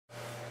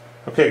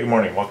Okay, good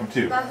morning. Welcome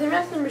to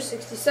MathyMath number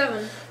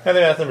 67.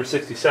 MathyMath number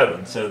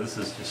 67. So this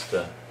is just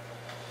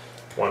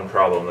one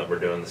problem that we're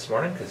doing this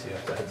morning because you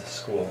have to head to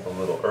school a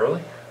little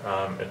early.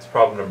 It's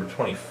problem number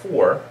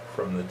 24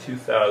 from the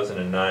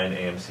 2009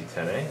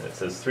 AMC10A, and it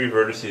says 3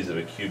 vertices of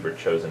a cube are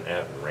chosen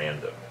at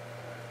random.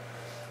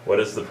 What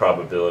is the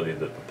probability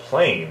that the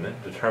plane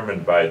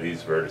determined by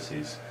these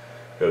vertices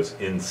goes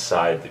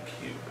inside the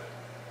cube?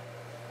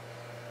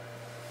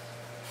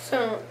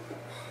 So,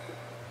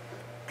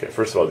 okay,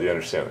 first of all, do you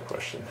understand the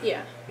question?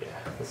 yeah. Yeah,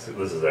 this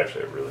is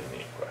actually a really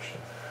neat question.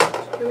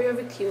 Here we have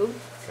a cube.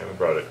 Okay, we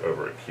brought it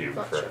over a cube.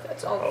 Not sure if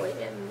that's all the way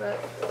in, but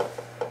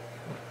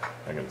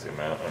I can zoom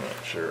out. I'm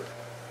not sure.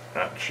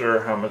 Not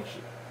sure how much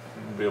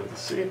you'll be able to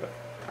see, but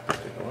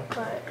take a look.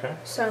 But, okay.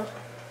 So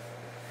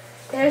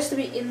it has to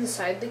be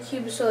inside the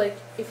cube. So, like,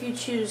 if you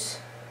choose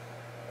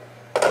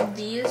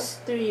these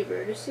 3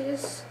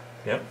 vertices,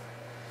 Yep.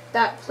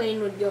 that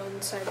plane would go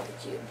inside the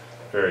cube.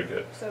 Very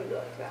good. So it would go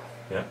like that.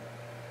 Yeah.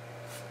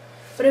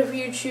 But if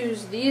you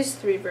choose these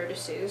 3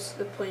 vertices,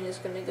 the plane is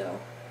going to go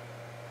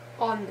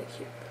on the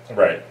cube.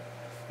 Right.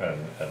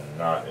 And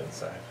not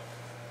inside.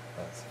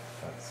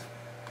 That's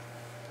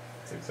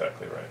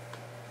exactly right.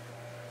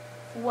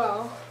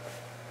 Well,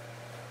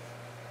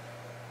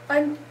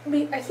 I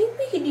think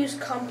we could use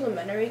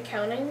complementary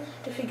counting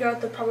to figure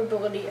out the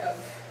probability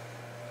of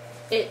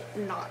it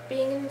not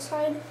being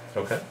inside.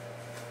 Okay.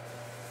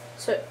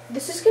 So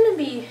this is going to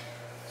be,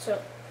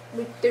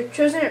 they're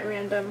chosen at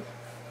random.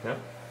 Yeah.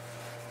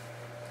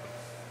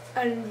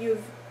 And you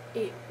have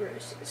 8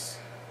 vertices.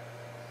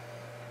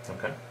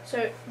 Okay.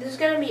 So this is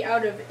going to be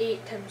out of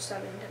 8 times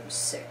 7 times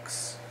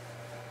 6.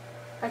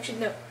 Actually,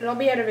 no, it'll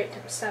be out of 8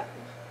 times 7.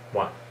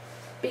 Why?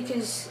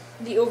 Because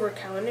the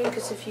overcounting,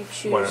 because if you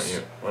choose...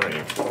 Why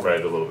don't you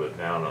write a little bit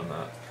down on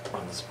that,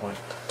 on this point?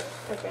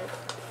 Okay,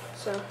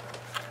 so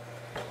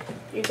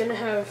you're going to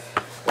have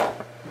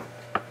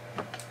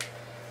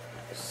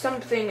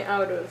something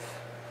out of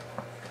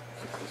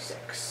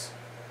 56.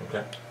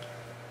 Okay.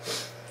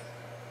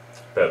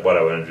 But what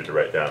I wanted you to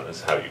write down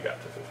is how you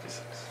got to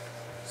 56.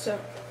 So,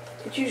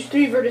 to choose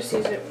 3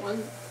 vertices at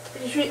one,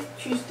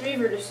 choose 3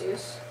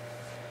 vertices.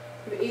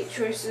 You have 8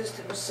 choices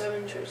times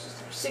 7 choices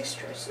times 6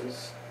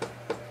 choices.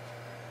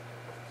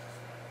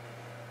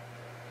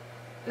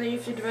 And then you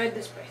have to divide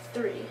this by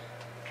 3.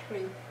 I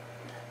mean,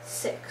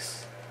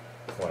 6.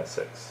 Why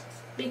 6?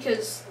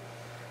 Because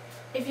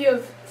if you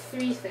have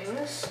 3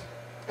 things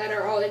that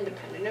are all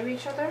independent of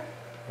each other,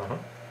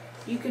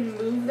 you can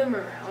move them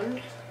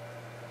around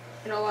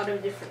in a lot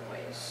of different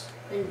ways.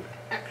 And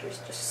actually, it's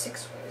just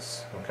 6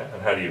 ways. Okay.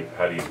 And how do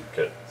you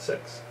get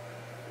 6?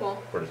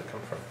 Well, where does it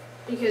come from?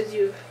 Because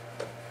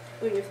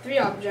when you have 3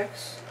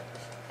 objects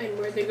and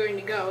where they're going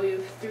to go, you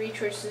have 3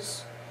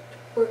 choices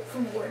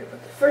from where to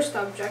put the first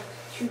object,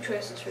 2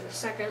 choices for the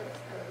second,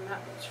 and then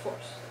that one's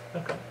forced.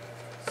 Okay.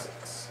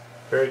 6.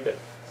 Very good.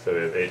 So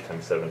we have 8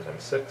 times 7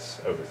 times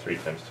 6 over 3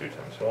 times 2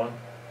 times 1,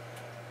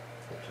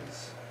 which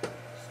is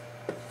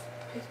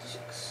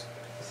 56.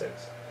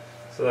 6.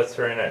 So that's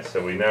very nice.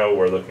 So we know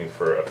we're looking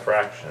for a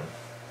fraction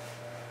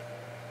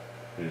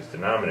whose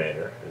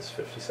denominator is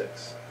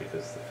 56,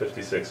 because the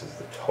 56 is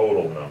the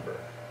total number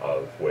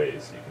of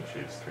ways you can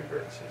choose 3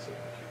 vertices of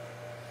the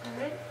cube.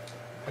 Alright.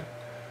 Okay.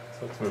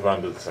 So let's move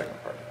on to the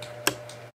second part.